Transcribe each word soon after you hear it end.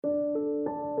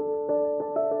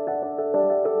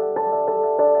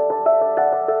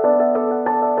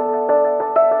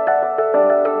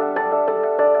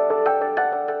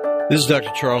This is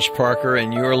Dr. Charles Parker,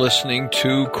 and you're listening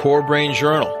to Core Brain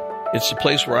Journal. It's the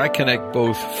place where I connect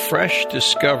both fresh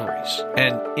discoveries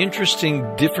and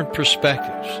interesting different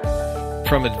perspectives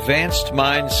from advanced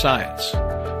mind science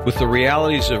with the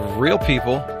realities of real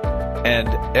people and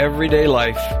everyday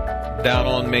life down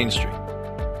on Main Street.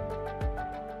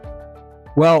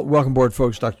 Well, welcome aboard,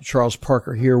 folks. Dr. Charles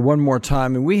Parker here one more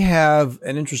time. And we have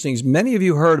an interesting, many of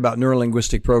you heard about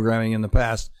neurolinguistic programming in the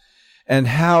past and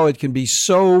how it can be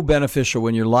so beneficial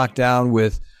when you're locked down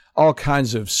with all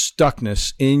kinds of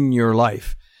stuckness in your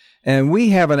life. And we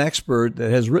have an expert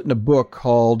that has written a book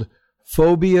called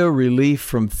Phobia Relief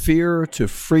from Fear to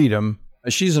Freedom.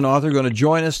 She's an author going to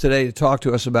join us today to talk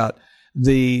to us about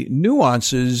the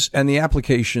nuances and the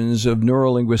applications of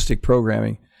neurolinguistic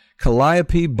programming.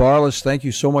 Calliope Barlas, thank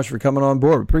you so much for coming on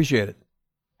board. Appreciate it.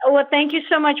 Well, thank you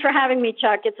so much for having me,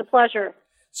 Chuck. It's a pleasure.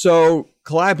 So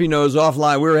Calliope knows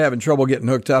offline we were having trouble getting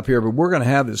hooked up here, but we're going to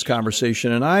have this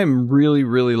conversation, and I'm really,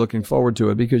 really looking forward to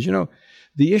it because, you know,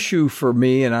 the issue for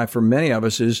me and for many of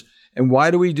us is, and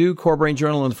why do we do Core Brain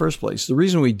Journal in the first place? The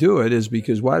reason we do it is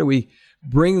because why do we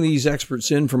bring these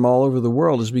experts in from all over the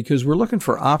world is because we're looking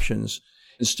for options.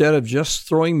 Instead of just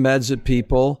throwing meds at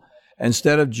people,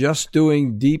 instead of just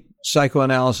doing deep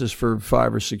psychoanalysis for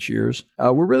 5 or 6 years,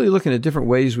 we're really looking at different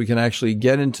ways we can actually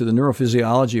get into the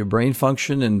neurophysiology of brain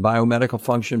function and biomedical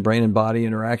function, brain and body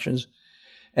interactions.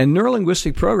 And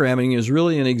neurolinguistic programming is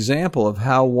really an example of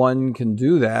how one can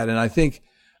do that. And I think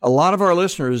a lot of our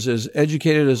listeners, as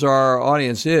educated as our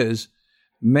audience is,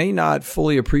 may not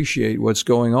fully appreciate what's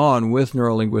going on with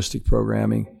neurolinguistic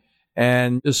programming.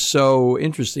 And just so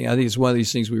interesting. I think it's one of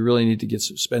these things we really need to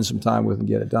spend some time with and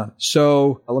get it done.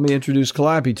 So let me introduce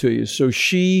Calliope to you. So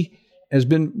she has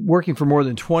been working for more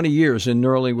than 20 years in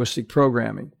neurolinguistic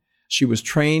programming. She was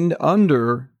trained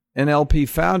under NLP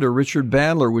founder Richard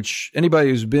Bandler, which anybody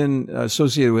who's been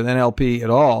associated with NLP at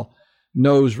all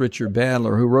knows Richard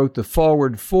Bandler, who wrote the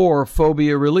foreword for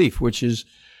Phobia Relief, which is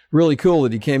really cool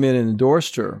that he came in and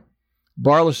endorsed her.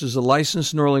 Barlas is a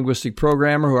licensed neurolinguistic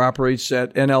programmer who operates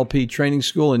at NLP Training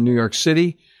School in New York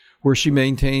City, where she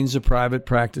maintains a private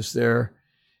practice there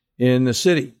in the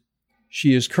city.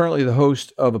 She is currently the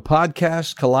host of a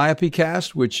podcast, Calliope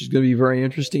Cast, which is going to be very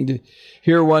interesting to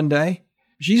hear one day.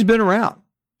 She's been around.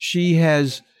 She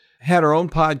has had her own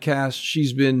podcast.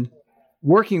 She's been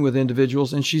working with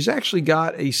individuals, and she's actually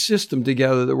got a system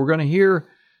together that we're going to hear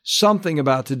something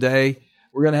about today.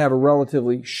 We're going to have a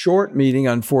relatively short meeting,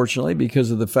 unfortunately,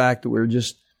 because of the fact that we're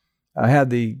just had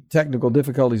the technical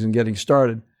difficulties in getting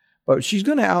started. But she's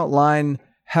going to outline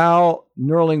how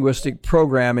neurolinguistic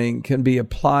programming can be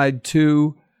applied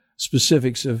to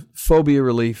specifics of phobia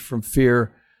relief from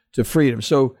fear to freedom.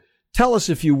 So tell us,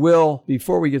 if you will,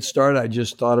 before we get started, I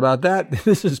just thought about that.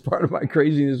 This is part of my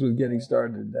craziness with getting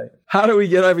started today. How do we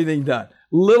get everything done?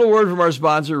 Little word from our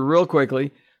sponsor real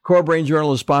quickly. Core Brain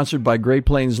Journal is sponsored by Great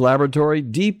Plains Laboratory,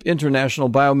 deep international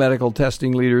biomedical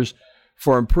testing leaders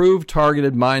for improved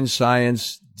targeted mind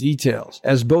science details.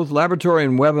 As both laboratory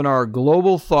and webinar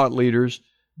global thought leaders,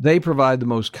 they provide the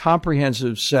most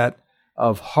comprehensive set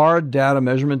of hard data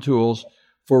measurement tools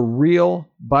for real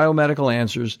biomedical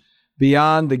answers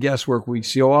beyond the guesswork we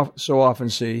so often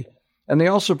see. And they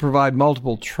also provide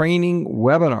multiple training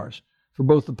webinars for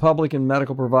both the public and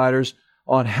medical providers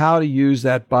on how to use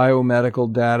that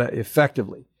biomedical data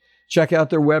effectively. Check out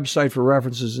their website for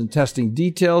references and testing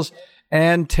details,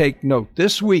 and take note.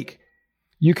 This week,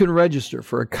 you can register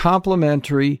for a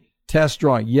complimentary test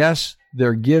drawing. Yes,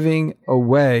 they're giving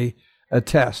away a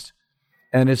test,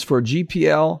 and it's for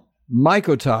GPL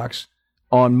mycotox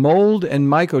on mold and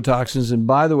mycotoxins. And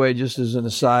by the way, just as an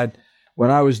aside,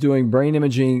 when I was doing brain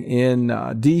imaging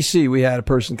in D.C., we had a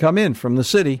person come in from the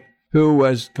city who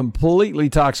was completely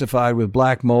toxified with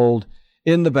black mold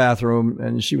in the bathroom.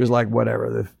 And she was like, whatever,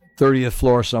 the 30th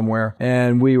floor somewhere.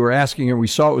 And we were asking her, we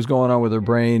saw what was going on with her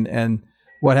brain. And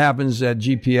what happens at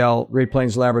GPL, Great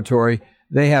Plains Laboratory,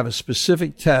 they have a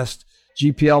specific test,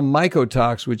 GPL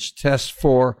mycotox, which tests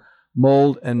for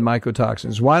mold and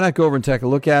mycotoxins. Why not go over and take a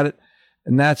look at it?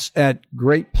 And that's at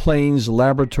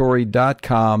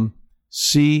greatplainslaboratory.com,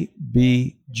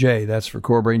 CBJ. That's for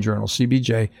Core Brain Journal,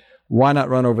 CBJ. Why not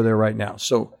run over there right now?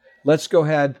 So let's go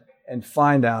ahead and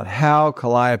find out how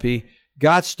Calliope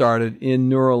got started in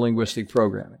neurolinguistic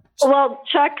programming. Well,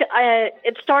 Chuck,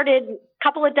 it started a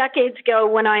couple of decades ago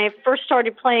when I first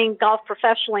started playing golf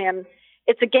professionally. And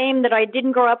it's a game that I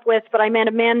didn't grow up with, but I met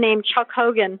a man named Chuck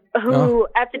Hogan, who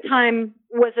at the time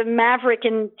was a maverick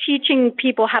in teaching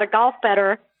people how to golf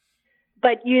better,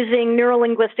 but using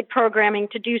neurolinguistic programming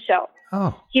to do so.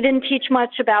 He didn't teach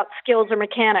much about skills or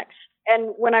mechanics.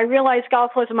 And when I realized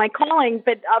golf wasn't my calling,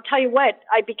 but I'll tell you what,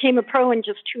 I became a pro in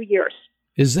just 2 years.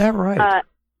 Is that right?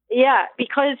 Yeah,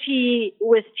 because he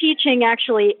was teaching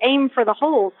actually aim for the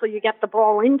hole, so you get the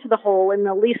ball into the hole in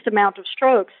the least amount of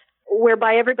strokes,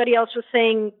 whereby everybody else was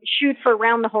saying shoot for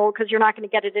around the hole because you're not going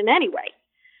to get it in anyway,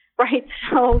 right?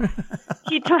 So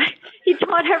he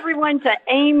taught everyone to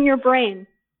aim your brain,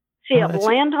 see it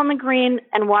land on the green,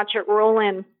 and watch it roll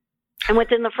in. And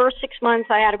within the first 6 months,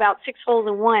 I had about 6 holes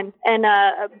in one. And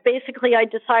basically, I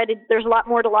decided there's a lot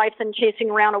more to life than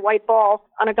chasing around a white ball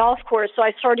on a golf course. So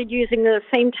I started using the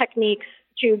same techniques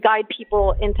to guide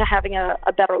people into having a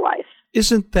better life.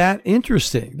 Isn't that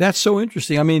interesting? That's so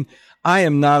interesting. I mean, I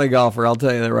am not a golfer. I'll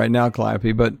tell you that right now,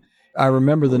 Clappy, but I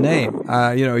remember the name.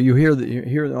 You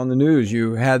hear on the news,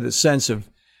 you had the sense of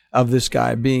this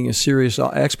guy being a serious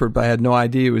expert, but I had no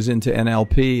idea he was into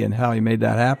NLP and how he made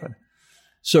that happen.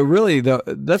 So really,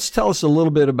 let's tell us a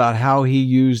little bit about how he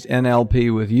used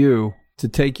NLP with you to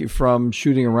take you from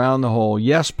shooting around the hole.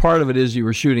 Yes, part of it is you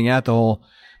were shooting at the hole,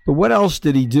 but what else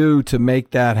did he do to make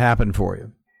that happen for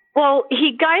you? Well,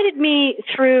 he guided me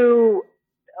through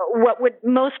what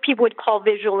most people would call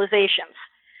visualizations.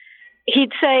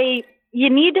 He'd say,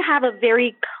 you need to have a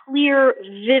very clear,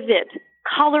 vivid,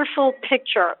 colorful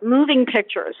picture, moving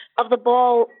pictures of the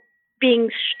ball being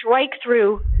strike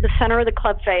through the center of the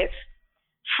club face,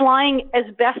 flying as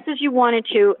best as you wanted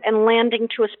to, and landing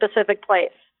to a specific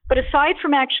place. But aside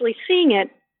from actually seeing it,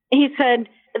 he said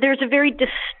there's a very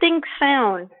distinct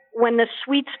sound when the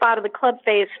sweet spot of the club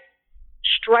face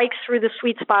strikes through the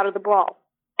sweet spot of the ball.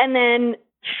 And then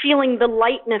feeling the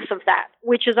lightness of that,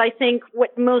 which is, I think,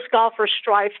 what most golfers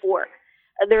strive for.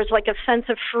 There's like a sense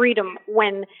of freedom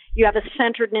when you have a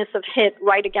centeredness of hit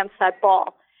right against that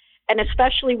ball. And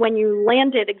especially when you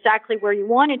land it exactly where you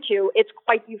wanted to, it's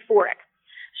quite euphoric.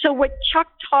 So what Chuck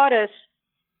taught us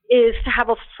is to have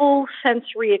a full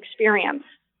sensory experience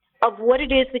of what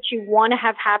it is that you want to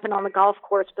have happen on the golf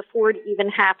course before it even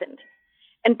happened.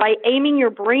 And by aiming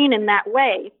your brain in that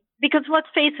way, because let's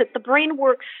face it, the brain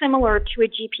works similar to a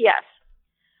GPS.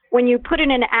 When you put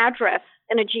in an address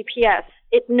in a GPS,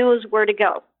 it knows where to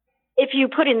go. If you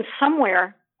put in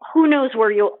somewhere, who knows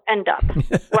where you'll end up,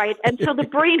 right? And so the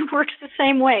brain works the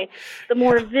same way. The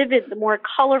more vivid, the more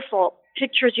colorful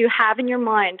pictures you have in your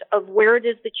mind of where it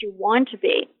is that you want to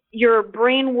be, your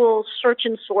brain will search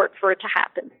and sort for it to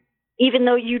happen. Even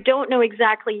though you don't know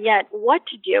exactly yet what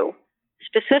to do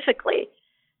specifically,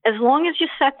 as long as you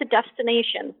set the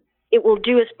destination, it will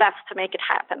do its best to make it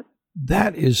happen.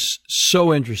 That is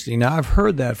so interesting. Now, I've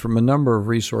heard that from a number of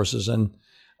resources, and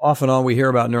off and on we hear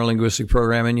about neurolinguistic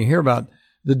programming. You hear about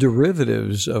the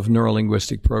derivatives of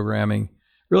neurolinguistic programming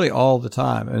really all the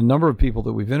time. And a number of people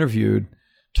that we've interviewed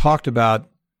talked about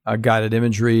guided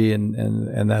imagery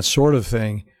and that sort of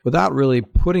thing without really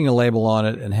putting a label on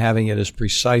it and having it as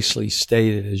precisely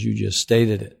stated as you just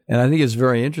stated it. And I think it's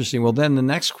very interesting. Well, then the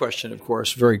next question, of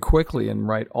course, very quickly and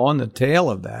right on the tail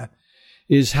of that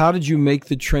is, how did you make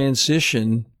the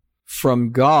transition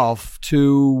from golf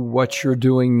to what you're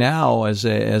doing now as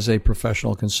a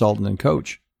professional consultant and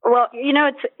coach? Well,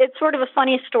 it's sort of a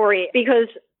funny story, because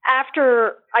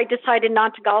after I decided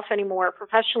not to golf anymore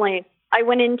professionally, I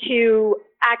went into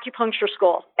acupuncture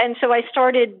school. And so I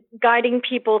started guiding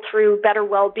people through better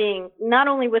well-being, not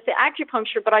only with the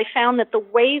acupuncture, but I found that the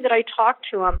way that I talked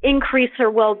to them increased their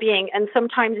well-being and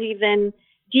sometimes even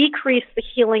decreased the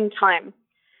healing time.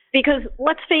 Because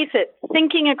let's face it,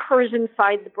 thinking occurs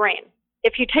inside the brain.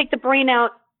 If you take the brain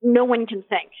out, no one can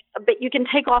think. But you can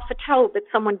take off a toe, but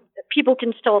people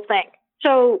can still think.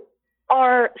 So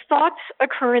our thoughts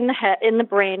occur in the head, in the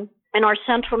brain, and our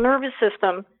central nervous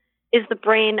system is the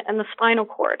brain and the spinal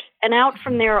cord. And out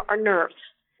from there are nerves,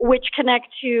 which connect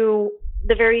to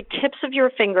the very tips of your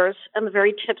fingers and the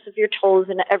very tips of your toes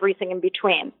and everything in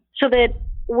between. So that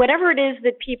whatever it is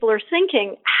that people are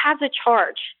thinking has a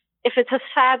charge. If it's a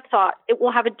sad thought, it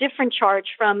will have a different charge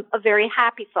from a very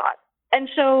happy thought. And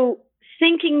so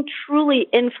thinking truly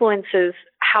influences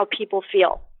how people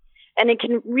feel. And it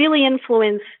can really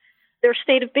influence their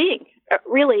state of being.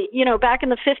 Really, back in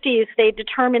the 50s, they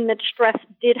determined that stress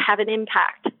did have an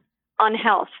impact on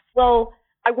health. Well,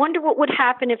 I wonder what would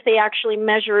happen if they actually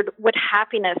measured what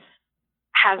happiness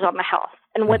has on the health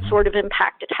and what sort of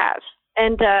impact it has.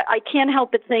 And I can't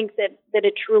help but think that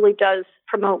it truly does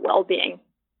promote well-being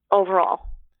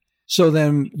overall. So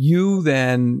then you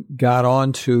got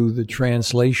onto the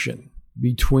translation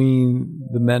between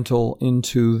the mental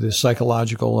into the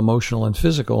psychological, emotional, and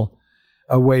physical,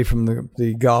 away from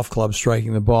the golf club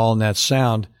striking the ball and that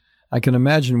sound. I can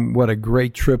imagine what a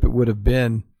great trip it would have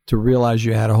been to realize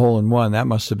you had a hole in one. That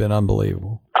must have been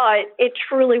unbelievable. It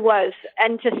truly was.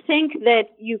 And to think that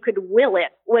you could will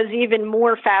it was even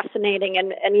more fascinating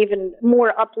and even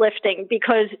more uplifting,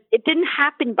 because it didn't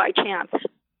happen by chance.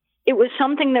 It was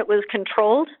something that was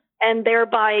controlled and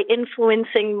thereby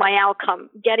influencing my outcome,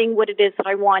 getting what it is that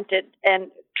I wanted.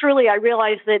 And truly, I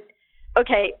realized that,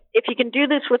 okay, if you can do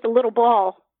this with a little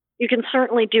ball, you can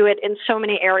certainly do it in so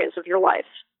many areas of your life.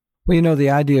 Well, you know,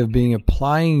 the idea of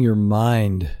applying your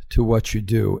mind to what you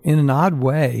do in an odd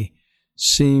way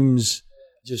seems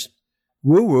just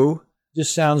woo-woo.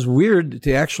 Just sounds weird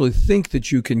to actually think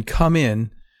that you can come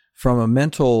in from a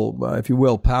mental, if you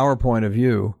will, power point of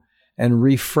view and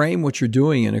reframe what you're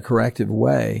doing in a corrective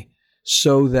way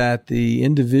so that the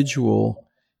individual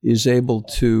is able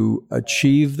to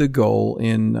achieve the goal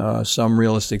in some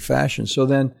realistic fashion. So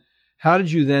then, how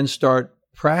did you then start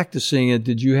practicing it?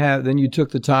 Then you took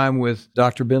the time with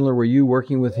Dr. Bindler. Were you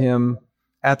working with him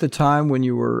at the time when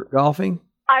you were golfing?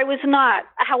 I was not.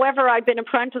 However, I've been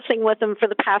apprenticing with him for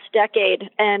the past decade,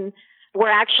 and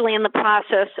we're actually in the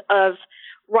process of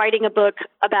writing a book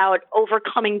about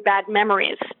overcoming bad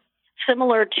memories,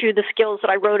 similar to the skills that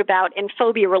I wrote about in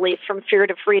Phobia Relief from Fear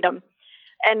to Freedom.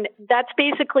 And that's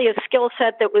basically a skill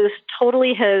set that was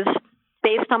totally his,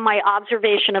 based on my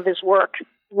observation of his work,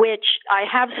 which I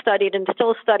have studied and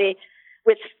still study,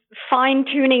 with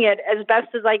fine-tuning it as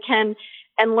best as I can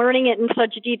and learning it in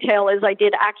such detail as I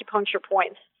did acupuncture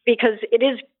points, because it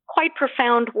is quite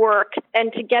profound work,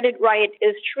 and to get it right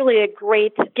is truly a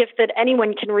great gift that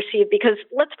anyone can receive. Because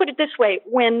let's put it this way,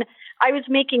 when I was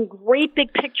making great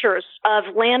big pictures of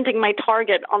landing my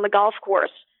target on the golf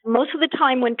course, most of the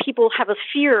time when people have a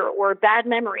fear or a bad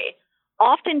memory,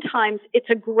 oftentimes it's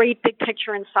a great big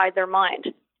picture inside their mind,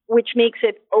 which makes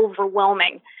it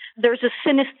overwhelming. There's a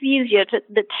synesthesia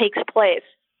that takes place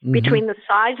between the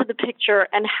size of the picture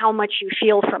and how much you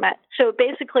feel from it. So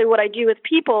basically what I do with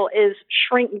people is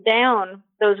shrink down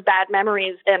those bad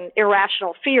memories and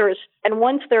irrational fears. And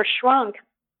once they're shrunk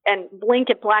and blink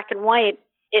at black and white,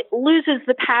 it loses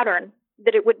the pattern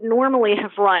that it would normally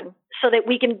have run, so that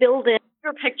we can build in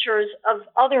pictures of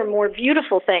other more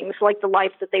beautiful things like the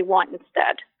life that they want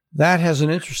instead. That has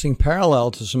an interesting parallel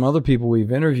to some other people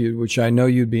we've interviewed, which I know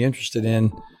you'd be interested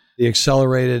in. The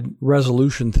Accelerated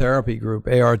Resolution Therapy Group,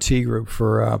 ART group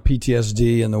for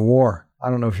PTSD and the war.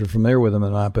 I don't know if you're familiar with them or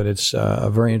not, but it's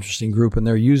a very interesting group, and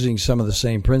they're using some of the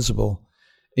same principle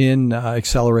in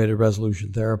accelerated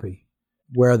resolution therapy,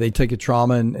 where they take a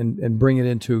trauma and bring it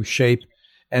into shape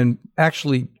and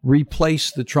actually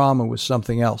replace the trauma with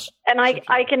something else. And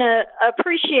I can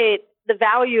appreciate the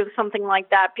value of something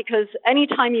like that, because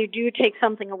anytime you do take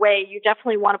something away, you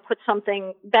definitely want to put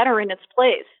something better in its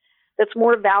place that's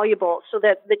more valuable, so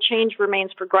that the change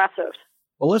remains progressive.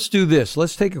 Well, let's do this.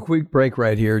 Let's take a quick break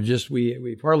right here.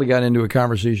 We've hardly got into a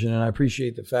conversation, and I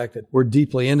appreciate the fact that we're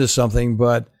deeply into something,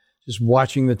 but just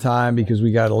watching the time because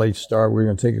we got a late start, we're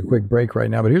going to take a quick break right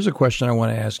now. But here's a question I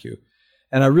want to ask you,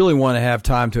 and I really want to have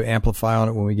time to amplify on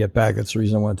it when we get back. That's the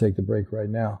reason I want to take the break right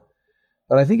now.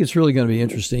 But I think it's really going to be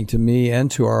interesting to me and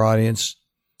to our audience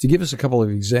to give us a couple of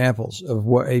examples of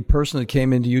what a person that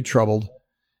came into you troubled,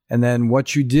 and then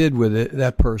what you did with it,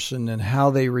 that person, and how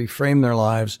they reframed their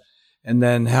lives, and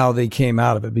then how they came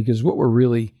out of it. Because what we're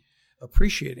really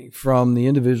appreciating from the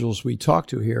individuals we talk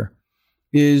to here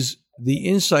is the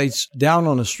insights down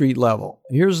on a street level.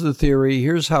 Here's the theory.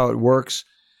 Here's how it works.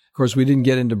 Of course, we didn't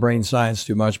get into brain science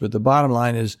too much, but the bottom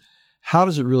line is, how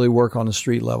does it really work on the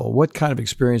street level? What kind of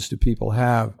experience do people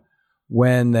have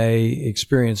when they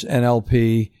experience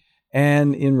NLP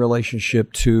and in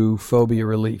relationship to phobia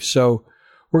relief? So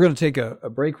we're going to take a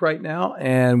break right now,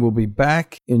 and we'll be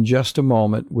back in just a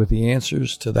moment with the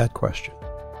answers to that question.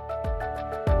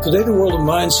 Today, the world of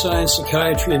mind science,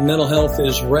 psychiatry, and mental health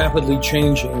is rapidly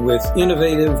changing with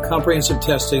innovative, comprehensive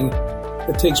testing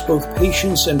that takes both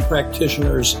patients and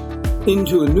practitioners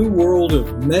into a new world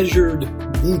of measured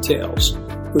details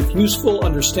with useful,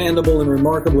 understandable, and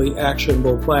remarkably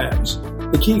actionable plans.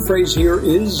 The key phrase here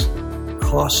is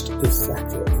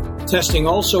cost-effective. Testing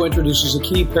also introduces a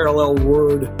key parallel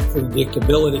word,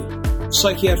 predictability.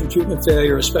 Psychiatric treatment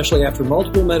failure, especially after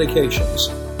multiple medications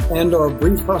and or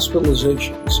brief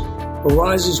hospitalizations,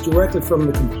 arises directly from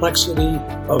the complexity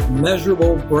of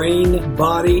measurable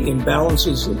brain-body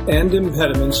imbalances and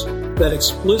impediments that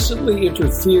explicitly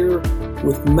interfere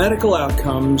with medical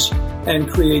outcomes and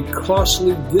create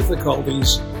costly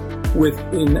difficulties with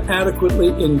inadequately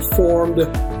informed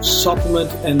supplement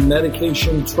and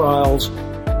medication trials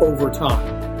over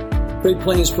time. Great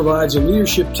Plains provides a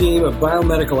leadership team of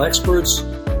biomedical experts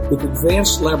with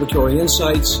advanced laboratory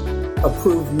insights,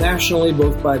 approved nationally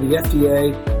both by the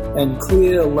FDA and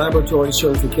CLIA laboratory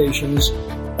certifications,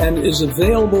 and is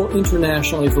available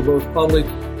internationally for both public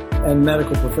and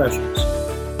medical professions.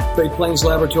 Great Plains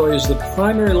Laboratory is the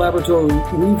primary laboratory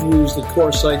we've used at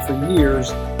CoreSight for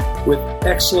years, with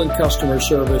excellent customer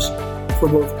service for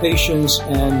both patients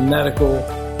and medical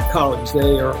colleagues.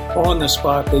 They are on the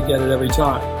spot. They get it every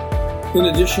time. In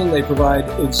addition, they provide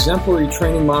exemplary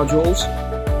training modules,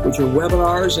 which are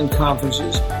webinars and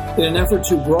conferences, in an effort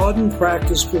to broaden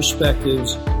practice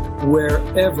perspectives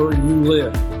wherever you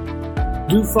live.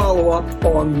 Do follow up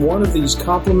on one of these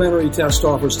complimentary test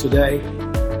offers today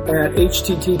at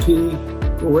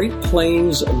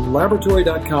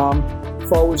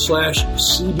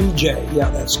http://greatplainslaboratory.com/CBJ. Yeah,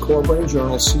 that's Core Brain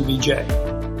Journal CBJ.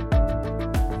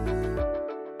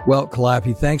 Well,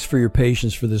 Calliope, thanks for your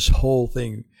patience for this whole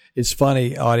thing. It's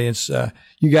funny, audience.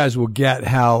 You guys will get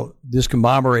how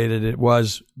discombobulated it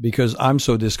was because I'm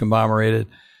so discombobulated.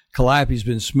 Calliope's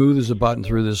been smooth as a button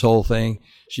through this whole thing.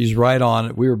 She's right on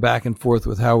it. We were back and forth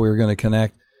with how we were going to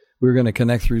connect. We were going to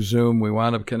connect through Zoom. We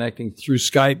wound up connecting through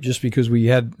Skype just because we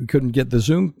couldn't get the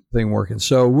Zoom thing working.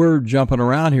 So we're jumping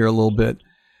around here a little bit.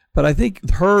 But I think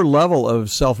her level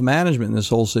of self-management in this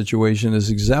whole situation is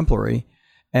exemplary.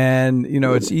 And, you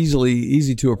know, it's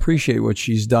easy to appreciate what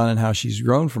she's done and how she's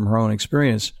grown from her own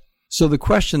experience. So the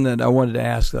question that I wanted to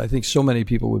ask that I think so many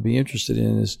people would be interested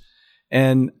in is,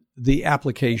 and the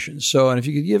application. So, and if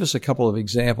you could give us a couple of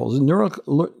examples.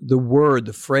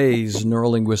 The phrase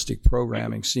neurolinguistic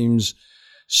programming seems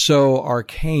so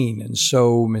arcane and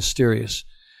so mysterious.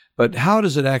 But how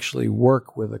does it actually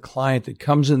work with a client that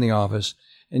comes in the office?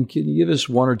 And can you give us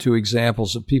one or two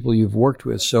examples of people you've worked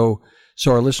with so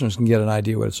our listeners can get an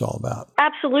idea what it's all about?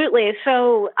 Absolutely.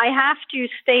 So I have to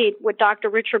state what Dr.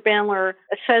 Richard Bandler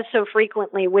says so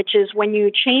frequently, which is when you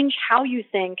change how you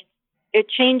think, it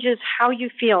changes how you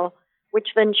feel,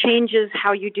 which then changes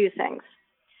how you do things.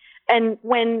 And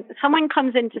when someone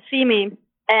comes in to see me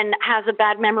and has a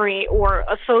bad memory or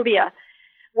a phobia,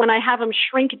 when I have them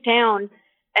shrink it down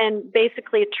and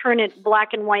basically turn it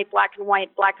black and white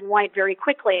very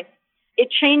quickly,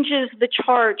 it changes the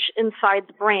charge inside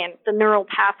the brain, the neural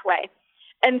pathway.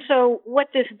 And so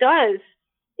what this does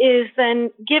is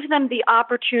then give them the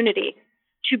opportunity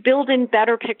to build in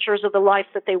better pictures of the life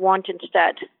that they want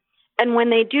instead. And when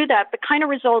they do that, the kind of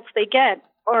results they get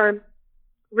are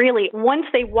really, once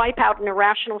they wipe out an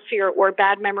irrational fear or a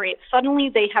bad memory, suddenly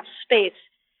they have space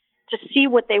to see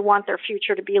what they want their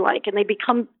future to be like. And they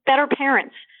become better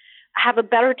parents, have a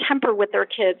better temper with their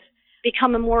kids,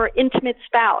 become a more intimate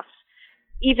spouse,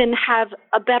 even have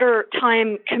a better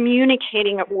time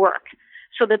communicating at work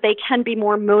so that they can be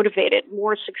more motivated,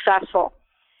 more successful,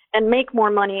 and make more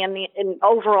money in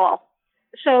overall.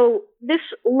 So this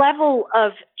level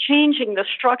of changing the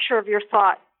structure of your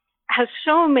thought has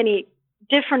so many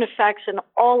different effects in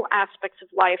all aspects of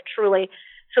life, truly,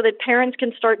 so that parents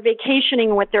can start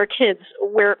vacationing with their kids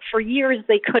where for years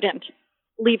they couldn't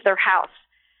leave their house,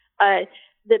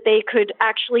 that they could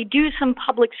actually do some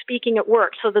public speaking at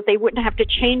work so that they wouldn't have to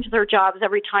change their jobs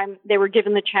every time they were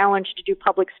given the challenge to do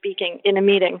public speaking in a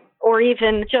meeting, or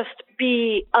even just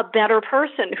be a better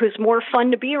person who's more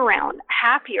fun to be around,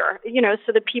 happier,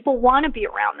 so that people want to be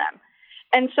around them.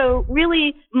 And so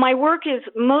really my work is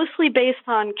mostly based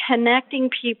on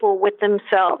connecting people with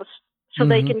themselves so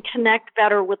they can connect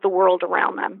better with the world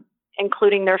around them,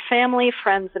 including their family,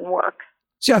 friends, and work.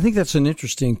 See, I think that's an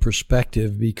interesting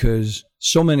perspective because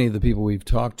so many of the people we've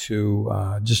talked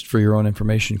to, just for your own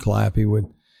information, Calliope, with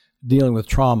dealing with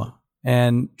trauma.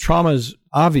 And trauma is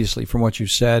obviously, from what you've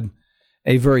said,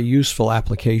 a very useful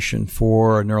application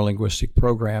for neurolinguistic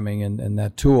programming and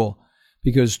that tool,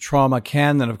 because trauma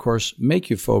can then, of course, make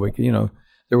you phobic.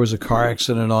 There was a car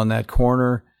accident on that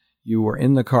corner. You were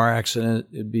in the car accident.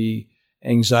 It'd be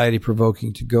anxiety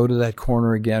provoking to go to that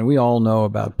corner again. We all know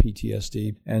about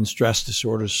PTSD and stress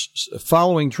disorders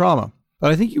following trauma.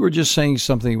 But I think you were just saying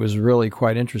something that was really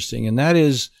quite interesting, and that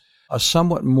is a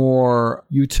somewhat more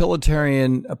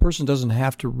utilitarian. A person doesn't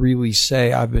have to really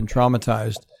say, I've been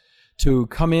traumatized, to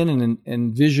come in and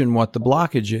envision what the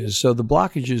blockage is. So the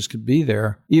blockages could be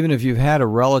there, even if you've had a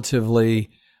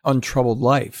relatively untroubled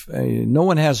life. No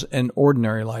one has an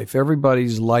ordinary life.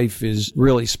 Everybody's life is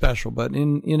really special. But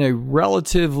in a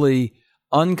relatively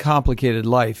uncomplicated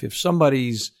life, if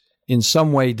somebody's in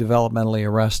some way developmentally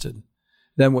arrested,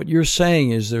 then what you're saying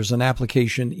is there's an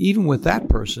application, even with that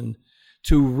person,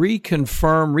 to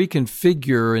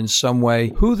reconfigure in some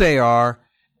way who they are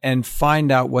and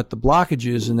find out what the blockage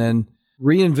is and then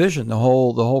re-envision the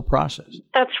whole process.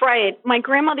 That's right. My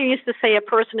grandmother used to say a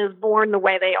person is born the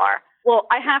way they are. Well,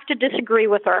 I have to disagree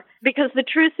with her, because the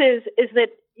truth is that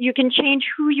you can change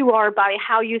who you are by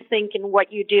how you think and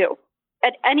what you do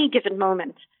at any given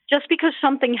moment. Just because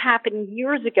something happened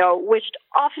years ago, which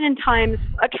oftentimes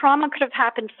a trauma could have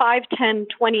happened 5, 10,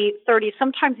 20, 30,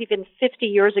 sometimes even 50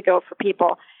 years ago for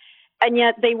people. And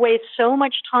yet they waste so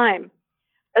much time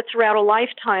throughout a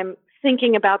lifetime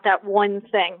thinking about that one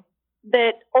thing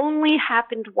that only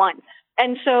happened once.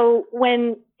 And so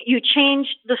when you change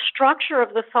the structure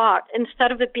of the thought,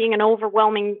 instead of it being an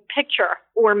overwhelming picture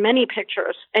or many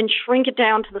pictures, and shrink it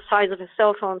down to the size of a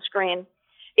cell phone screen,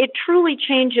 it truly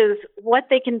changes what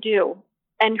they can do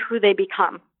and who they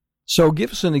become. So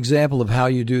give us an example of how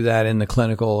you do that in the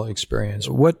clinical experience.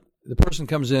 What the person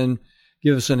comes in,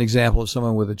 give us an example of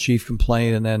someone with a chief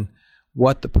complaint, and then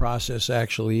what the process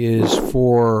actually is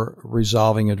for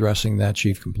resolving, addressing that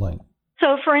chief complaint.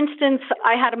 So, for instance,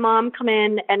 I had a mom come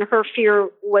in and her fear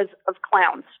was of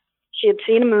clowns. She had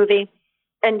seen a movie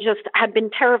and just had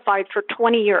been terrified for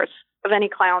 20 years of any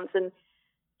clowns. And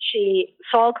she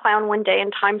saw a clown one day in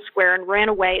Times Square and ran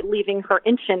away, leaving her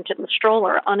infant in the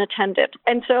stroller unattended.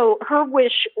 And so her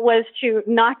wish was to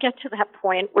not get to that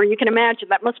point, where you can imagine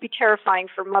that must be terrifying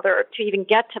for a mother to even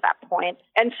get to that point.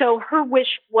 And so her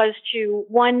wish was to,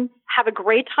 one, have a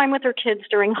great time with her kids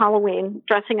during Halloween,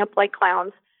 dressing up like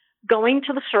clowns, going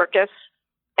to the circus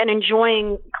and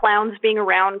enjoying clowns being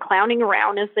around, clowning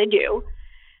around as they do,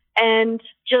 and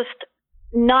just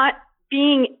not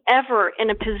being ever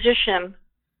in a position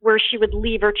where she would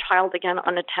leave her child again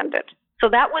unattended. So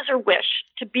that was her wish,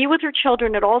 to be with her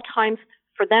children at all times,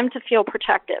 for them to feel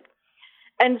protected.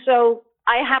 And so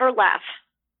I had her laugh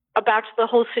about the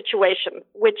whole situation,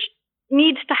 which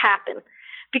needs to happen,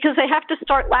 because they have to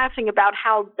start laughing about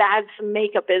how bad some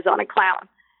makeup is on a clown.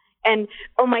 And,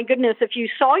 oh my goodness, if you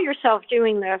saw yourself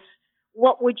doing this,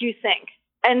 what would you think?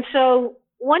 And so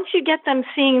once you get them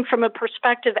seeing from a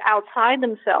perspective outside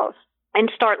themselves and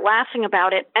start laughing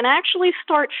about it, and actually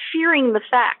start fearing the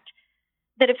fact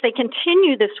that if they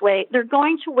continue this way, they're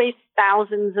going to waste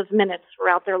thousands of minutes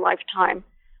throughout their lifetime,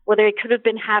 where they could have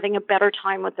been having a better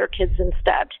time with their kids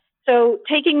instead. So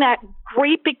taking that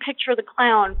great big picture of the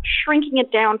clown, shrinking it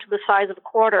down to the size of a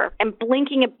quarter, and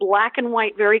blinking it black and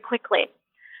white very quickly,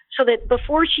 so that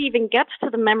before she even gets to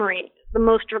the memory, the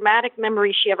most dramatic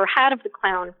memory she ever had of the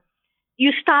clown,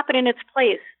 you stop it in its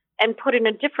place and put in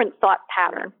a different thought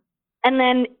pattern. And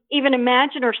then even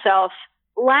imagine herself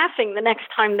laughing the next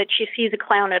time that she sees a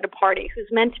clown at a party who's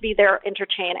meant to be there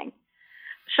entertaining.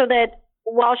 So that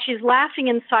while she's laughing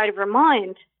inside of her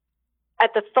mind at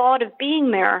the thought of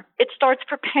being there, it starts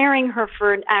preparing her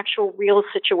for an actual real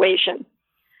situation.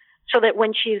 So that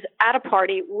when she's at a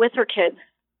party with her kids,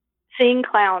 seeing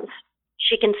clowns,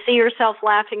 she can see herself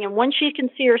laughing. And when she can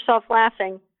see herself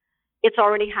laughing, it's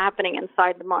already happening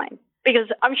inside the mind. Because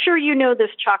I'm sure you know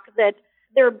this, Chuck, that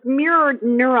there are mirror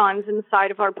neurons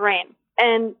inside of our brain.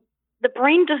 And the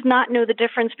brain does not know the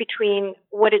difference between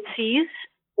what it sees,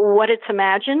 what it's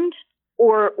imagined,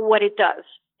 or what it does.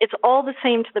 It's all the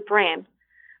same to the brain.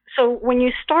 So when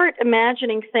you start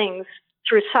imagining things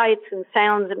through sights and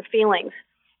sounds and feelings,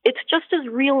 it's just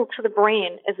as real to the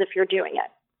brain as if you're doing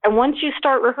it. And once you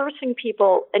start rehearsing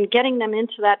people and getting them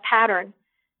into that pattern,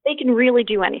 they can really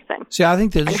do anything. See, I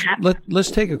think that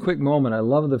let's take a quick moment. I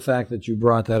love the fact that you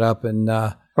brought that up, and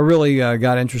I really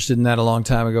got interested in that a long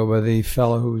time ago by the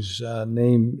fellow whose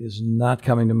name is not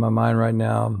coming to my mind right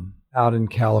now, out in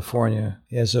California.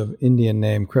 He has an Indian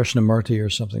name, Krishnamurti or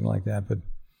something like that. But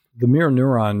the mirror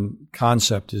neuron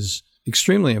concept is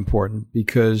extremely important,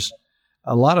 because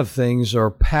a lot of things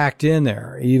are packed in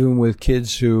there, even with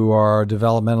kids who are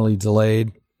developmentally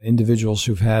delayed, individuals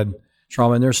who've had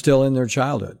trauma and they're still in their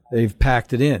childhood. They've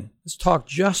packed it in. Let's talk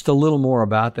just a little more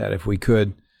about that if we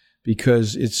could,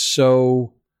 because it's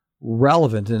so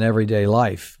relevant in everyday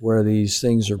life where these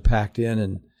things are packed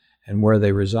in and where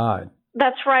they reside.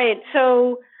 That's right.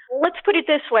 So let's put it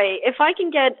this way. If I can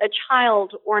get a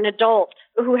child or an adult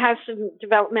who has some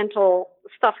developmental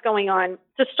stuff going on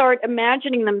to start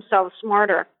imagining themselves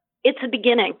smarter, it's a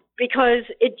beginning, because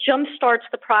it jumpstarts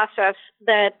the process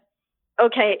that,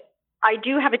 okay, I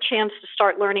do have a chance to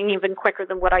start learning even quicker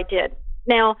than what I did.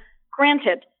 Now,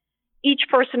 granted, each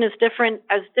person is different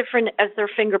as their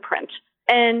fingerprint.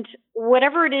 And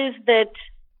whatever it is that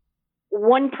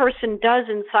one person does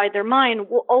inside their mind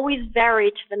will always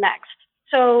vary to the next.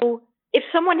 So if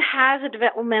someone has a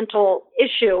developmental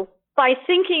issue, by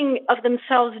thinking of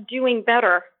themselves doing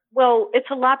better, well, it's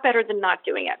a lot better than not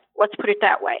doing it. Let's put it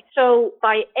that way. So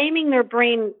by aiming their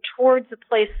brain towards the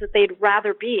place that they'd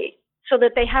rather be, so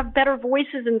that they have better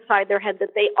voices inside their head,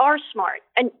 that they are smart.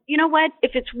 And you know what?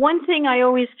 If it's one thing I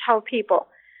always tell people,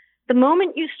 The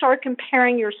moment you start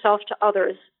comparing yourself to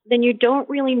others, then you don't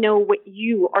really know what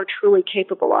you are truly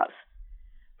capable of.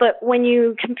 But when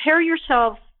you compare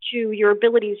yourself to your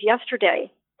abilities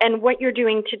yesterday and what you're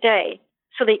doing today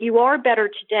so that you are better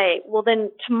today, well,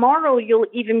 then tomorrow you'll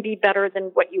even be better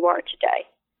than what you are today.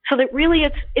 So that really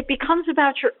it becomes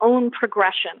about your own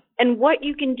progression and what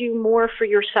you can do more for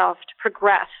yourself to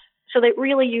progress so that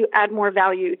really you add more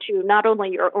value to not only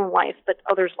your own life, but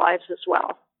others' lives as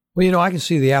well. Well, I can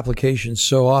see the application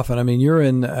so often. I mean, you're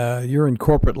in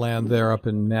corporate land there up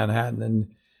in Manhattan,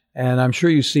 and I'm sure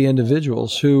you see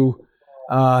individuals who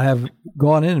have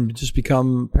gone in and just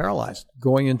become paralyzed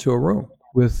going into a room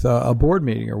with a board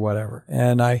meeting or whatever.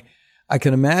 And I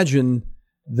can imagine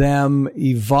them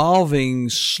evolving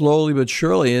slowly but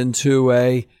surely into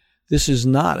this is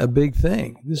not a big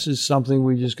thing. This is something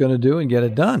we're just going to do and get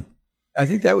it done. I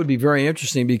think that would be very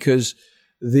interesting because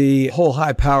the whole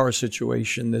high power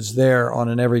situation that's there on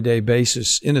an everyday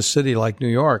basis in a city like New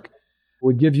York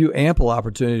would give you ample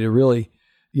opportunity to really,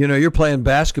 you're playing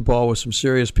basketball with some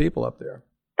serious people up there.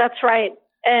 That's right.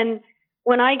 And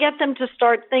when I get them to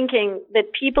start thinking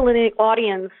that people in the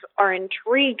audience are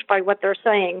intrigued by what they're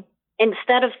saying,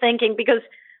 instead of thinking, because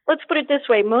let's put it this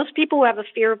way, most people who have a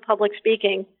fear of public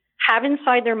speaking have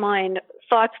inside their mind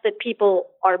thoughts that people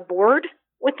are bored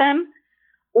with them,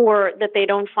 or that they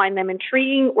don't find them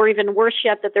intriguing, or even worse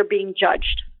yet, that they're being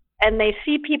judged. And they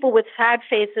see people with sad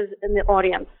faces in the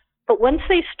audience. But once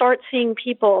they start seeing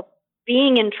people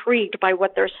being intrigued by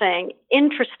what they're saying,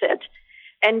 interested,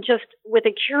 and just with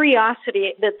a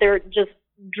curiosity that they're just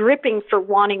dripping for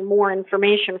wanting more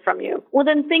information from you, well,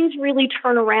 then things really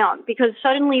turn around because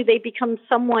suddenly they become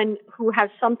someone who has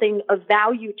something of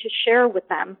value to share with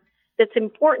them that's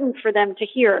important for them to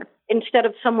hear instead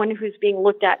of someone who's being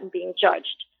looked at and being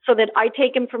judged. So that I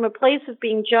take them from a place of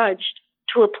being judged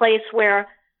to a place where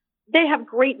they have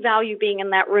great value being in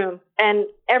that room, and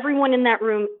everyone in that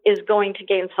room is going to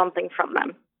gain something from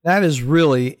them. That is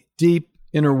really deep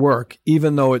inner work,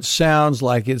 even though it sounds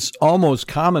like it's almost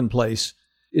commonplace,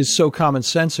 is so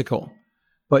commonsensical.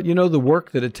 But the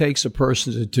work that it takes a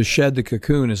person to shed the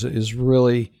cocoon is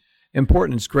really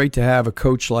important. It's great to have a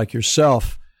coach like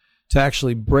yourself to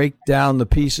actually break down the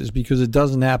pieces because it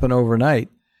doesn't happen overnight.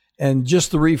 And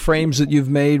just the reframes that you've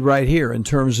made right here in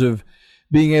terms of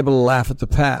being able to laugh at the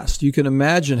past. You can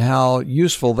imagine how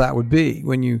useful that would be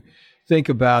when you think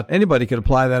about anybody could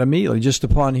apply that immediately just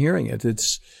upon hearing it.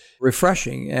 It's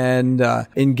refreshing and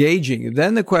engaging.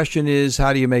 Then the question is,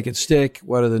 how do you make it stick?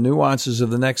 What are the nuances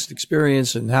of the next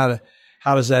experience and how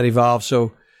does that evolve?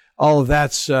 So all of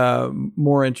that's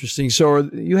more interesting. So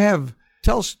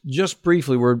tell us just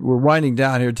briefly, we're winding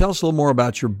down here. Tell us a little more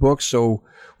about your book so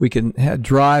we can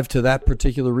drive to that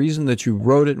particular reason that you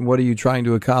wrote it and what are you trying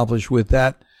to accomplish with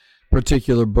that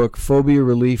particular book, Phobia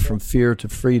Relief from Fear to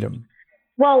Freedom.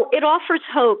 Well, it offers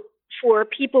hope for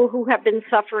people who have been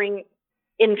suffering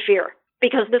in fear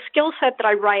because the skill set that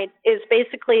I write is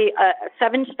basically a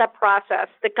 7-step process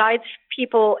that guides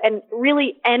people, and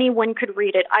really anyone could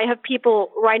read it. I have people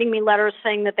writing me letters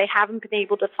saying that they haven't been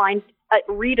able to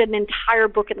read an entire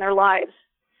book in their lives.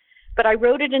 But I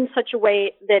wrote it in such a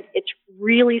way that it's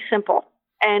really simple.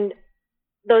 And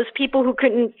those people who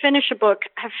couldn't finish a book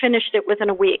have finished it within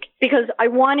a week because I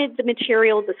wanted the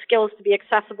material, the skills to be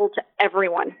accessible to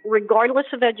everyone, regardless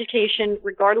of education,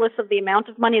 regardless of the amount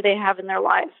of money they have in their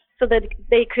lives, so that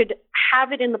they could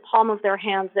have it in the palm of their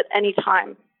hands at any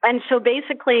time. And so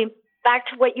basically, back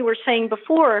to what you were saying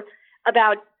before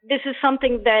about this is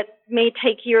something that may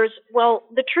take years. Well,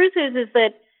 the truth is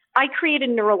that I created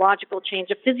neurological change,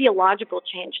 a physiological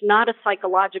change, not a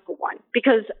psychological one,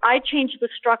 because I changed the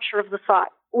structure of the thought,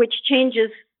 which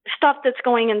changes stuff that's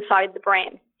going inside the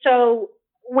brain. So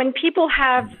when people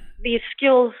have these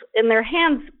skills in their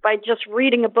hands by just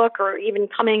reading a book or even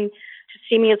coming to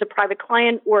see me as a private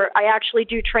client, or I actually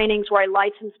do trainings where I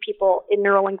license people in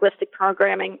neuro-linguistic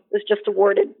programming, was just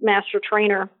awarded master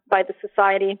trainer by the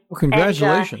society. Well,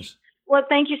 congratulations. Well,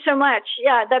 thank you so much.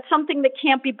 Yeah, that's something that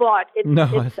can't be bought.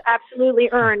 It's absolutely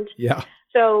earned. Yeah.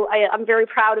 So I'm very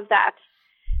proud of that.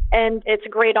 And it's a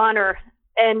great honor.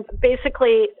 And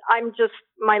basically,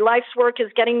 my life's work is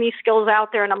getting these skills out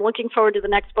there, and I'm looking forward to the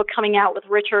next book coming out with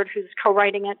Richard, who's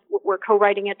co-writing it. We're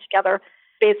co-writing it together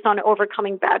based on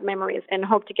overcoming bad memories, and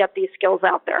hope to get these skills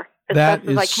out there as best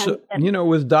as I can.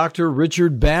 With Dr.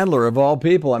 Richard Bandler, of all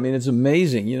people. I mean, it's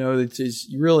amazing.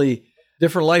 It's really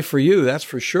different life for you, that's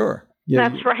for sure.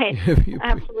 That's right.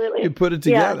 Absolutely. You put it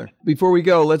together. Yeah. Before we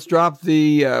go, let's drop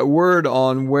the word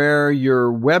on where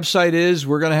your website is.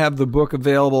 We're going to have the book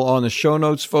available on the show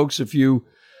notes, folks. If you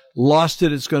lost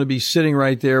it, it's going to be sitting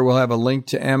right there. We'll have a link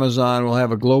to Amazon. We'll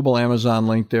have a global Amazon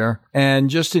link there. And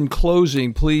just in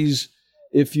closing, please,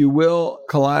 if you will,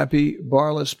 Calliope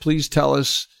Barlas, please tell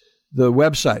us the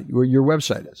website, where your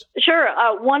website is. Sure.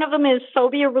 One of them is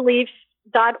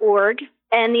phobiarelief.org,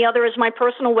 and the other is my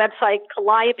personal website,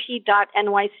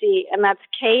 calliope.nyc, and that's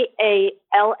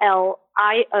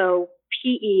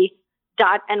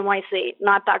KALLIOPE.NYC,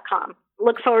 not .com.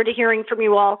 Look forward to hearing from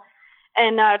you all,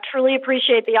 and truly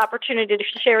appreciate the opportunity to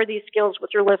share these skills with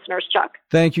your listeners, Chuck.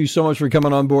 Thank you so much for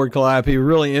coming on board, Calliope.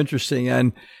 Really interesting.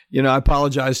 And, I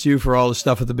apologize to you for all the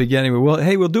stuff at the beginning.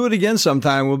 We'll do it again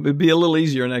sometime. It'll be a little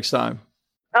easier next time.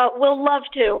 We'll love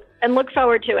to, and look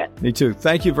forward to it. Me too.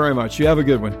 Thank you very much. You have a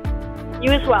good one.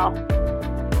 You as well.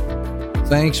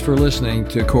 Thanks for listening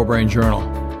to Core Brain Journal.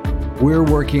 We're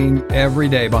working every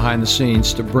day behind the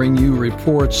scenes to bring you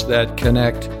reports that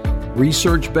connect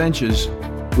research benches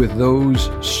with those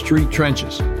street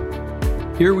trenches.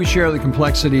 Here we share the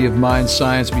complexity of mind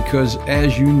science because,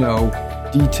 as you know,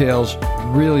 details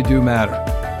really do matter.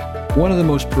 One of the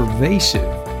most pervasive,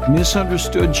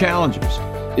 misunderstood challenges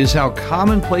is how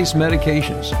commonplace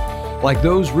medications, like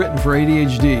those written for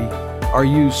ADHD, are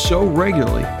used so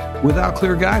regularly without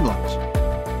clear guidelines.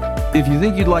 If you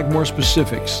think you'd like more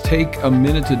specifics, take a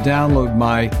minute to download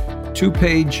my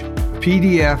 2-page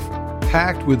PDF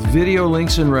packed with video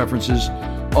links and references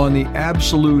on the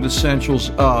absolute essentials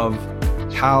of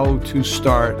how to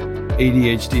start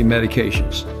ADHD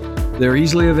medications. They're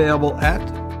easily available at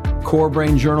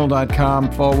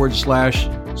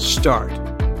corebrainjournal.com/start.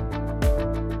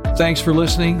 Thanks for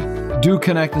listening. Do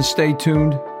connect and stay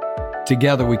tuned.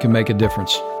 Together we can make a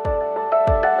difference.